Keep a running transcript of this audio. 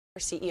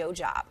CEO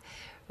job.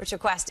 Richard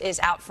Quest is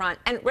out front.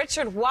 And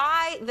Richard,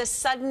 why the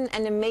sudden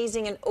and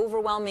amazing and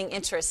overwhelming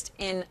interest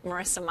in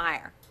Marissa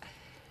Mayer?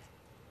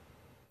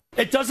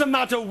 It doesn't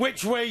matter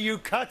which way you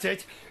cut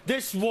it.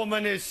 This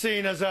woman is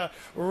seen as a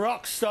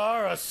rock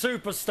star, a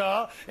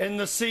superstar in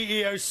the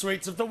CEO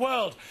suites of the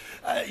world.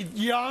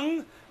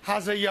 Young,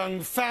 has a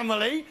young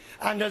family,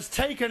 and has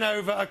taken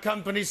over a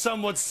company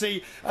some would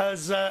see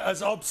as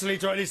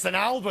obsolete, or at least an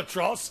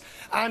albatross,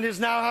 and is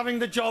now having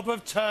the job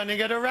of turning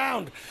it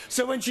around.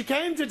 So when she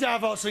came to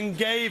Davos and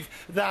gave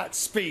that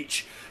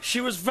speech, she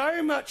was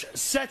very much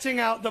setting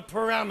out the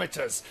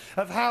parameters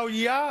of how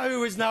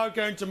Yahoo is now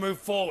going to move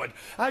forward.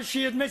 As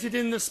she admitted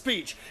in the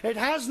speech, it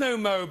has no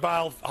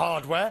mobile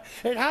hardware,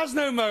 it has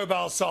no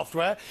mobile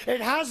software,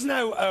 it has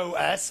no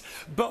OS,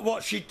 but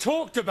what she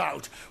talked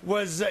about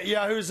was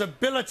Yahoo's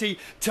ability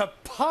to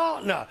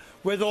partner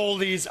with all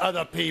these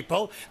other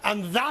people,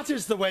 and that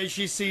is the way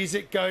she sees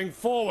it going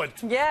forward.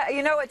 Yeah,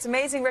 you know, it's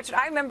amazing, Richard.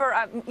 I remember,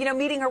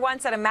 meeting her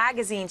once at a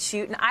magazine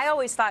shoot, and I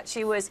always thought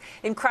she was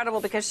incredible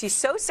because she's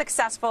so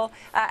successful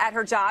at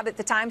her job. At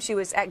the time, she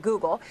was at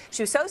Google.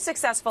 She was so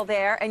successful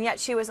there, and yet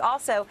she was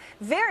also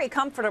very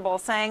comfortable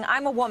saying,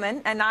 I'm a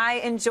woman, and I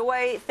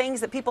enjoy things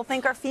that people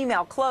think are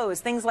female,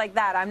 clothes, things like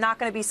that. I'm not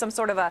going to be some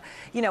sort of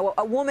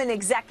a woman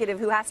executive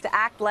who has to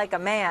act like a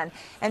man.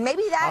 And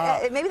maybe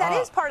that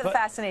is part of the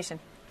fascination.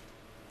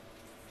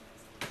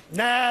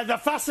 Nah, the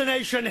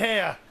fascination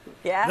here.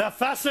 Yeah? The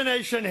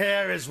fascination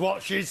here is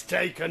what she's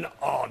taken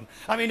on.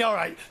 I mean, all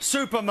right,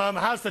 Supermum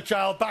has the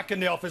child back in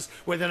the office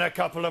within a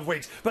couple of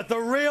weeks. But the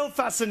real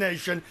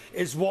fascination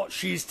is what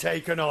she's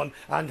taken on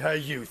and her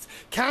youth.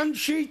 Can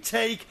she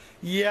take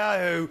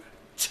Yahoo,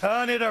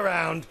 turn it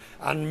around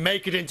and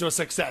make it into a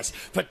success,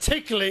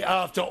 particularly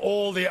after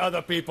all the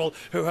other people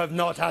who have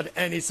not had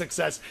any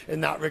success in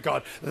that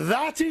regard?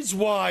 That is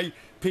why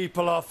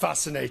people are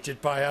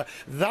fascinated by her.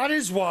 That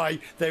is why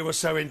they were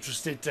so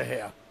interested to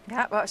hear.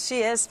 Yeah, well, she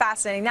is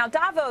fascinating. Now,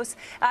 Davos,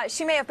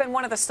 she may have been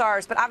one of the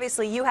stars, but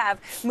obviously you have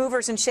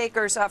movers and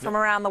shakers from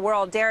around the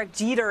world. Derek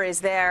Jeter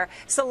is there.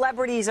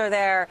 Celebrities are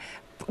there.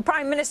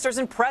 Prime ministers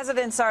and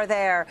presidents are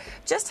there.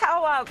 Just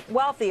how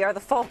wealthy are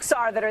the folks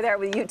that are there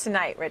with you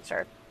tonight,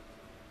 Richard?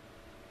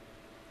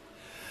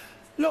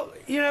 Look,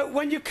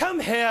 when you come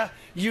here,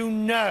 you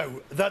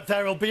know that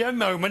there will be a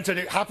moment, and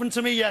it happened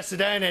to me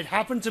yesterday and it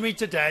happened to me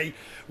today,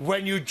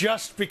 when you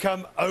just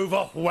become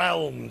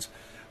overwhelmed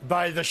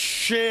by the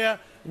sheer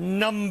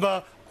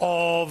number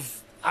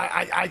of,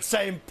 I'd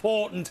say,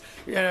 important,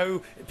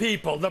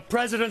 people, the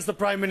presidents, the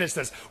prime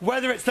ministers,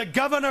 whether it's the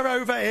governor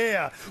over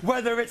here,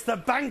 whether it's the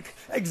bank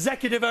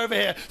executive over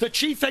here, the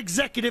chief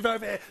executive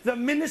over here, the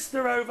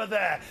minister over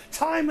there.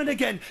 Time and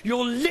again,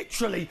 you're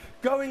literally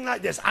going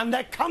like this. And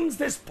there comes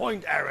this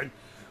point, Aaron,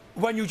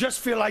 when you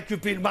just feel like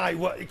you've been,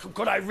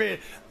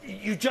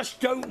 you just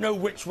don't know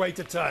which way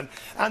to turn.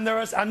 And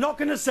I'm not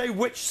going to say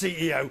which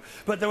CEO,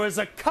 but there was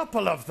a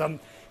couple of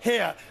them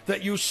here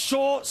that you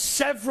saw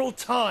several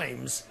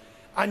times,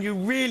 and you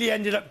really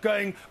ended up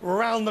going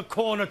round the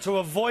corner to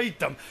avoid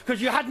them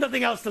because you had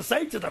nothing else to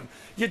say to them.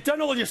 You'd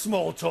done all your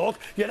small talk,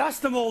 you'd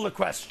asked them all the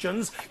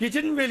questions, you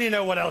didn't really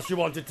know what else you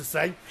wanted to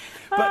say.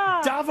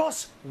 But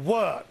Davos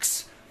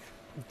works.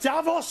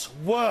 Davos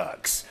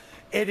works.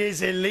 It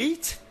is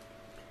elite,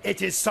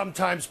 it is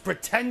sometimes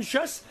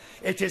pretentious,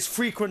 it is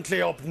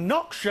frequently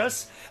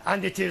obnoxious,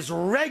 and it is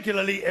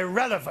regularly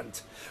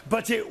irrelevant.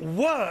 But it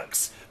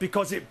works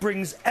because it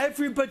brings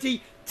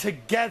everybody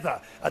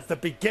together at the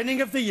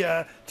beginning of the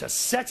year to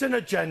set an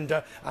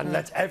agenda and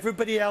let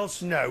everybody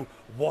else know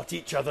what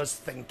each other's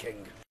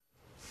thinking.